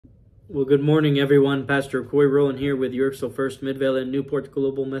Well, good morning, everyone. Pastor Coy Rowland here with Yorksville First Midvale and Newport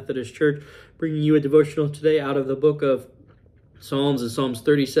Global Methodist Church, bringing you a devotional today out of the book of Psalms, in Psalms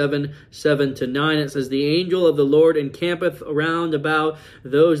 37, 7-9. It says, "The angel of the Lord encampeth around about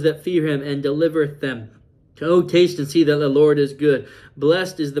those that fear him, and delivereth them. O taste and see that the Lord is good.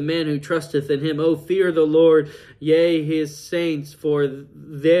 Blessed is the man who trusteth in him. O fear the Lord, yea, his saints, for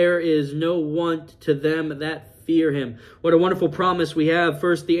there is no want to them that fear him." What a wonderful promise we have.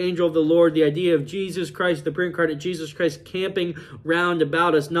 First, the angel of the Lord, the idea of Jesus Christ, the pre-incarnate Jesus Christ, camping round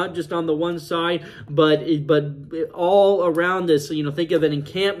about us, not just on the one side, but all around us. Think of an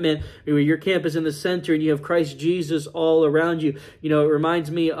encampment where your camp is in the center and you have Christ Jesus all around you. It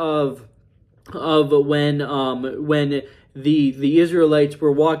reminds me of when the Israelites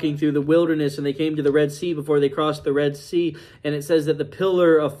were walking through the wilderness and they came to the Red Sea before they crossed the Red Sea, and it says that the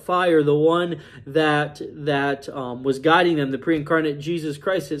pillar of fire, the one that was guiding them, the pre-incarnate Jesus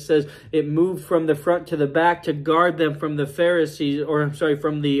Christ, it says it moved from the front to the back to guard them from the Pharisees,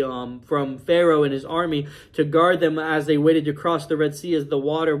 from Pharaoh and his army, to guard them as they waited to cross the Red Sea as the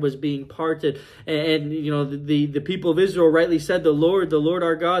water was being parted. And the people of Israel rightly said, the Lord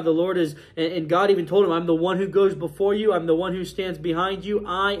our God, the Lord is, and God even told him, "I'm the one who goes before you. I'm the one who stands behind you.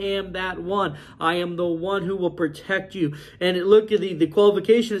 I am that one. I am the one who will protect you." And look at the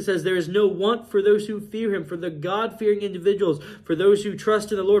qualification. It says there is no want for those who fear him, for the God-fearing individuals, for those who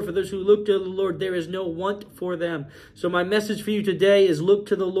trust in the Lord, for those who look to the Lord. There is no want for them. So my message for you today is look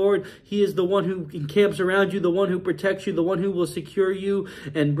to the Lord. He is the one who encamps around you, the one who protects you, the one who will secure you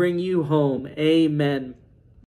and bring you home. Amen.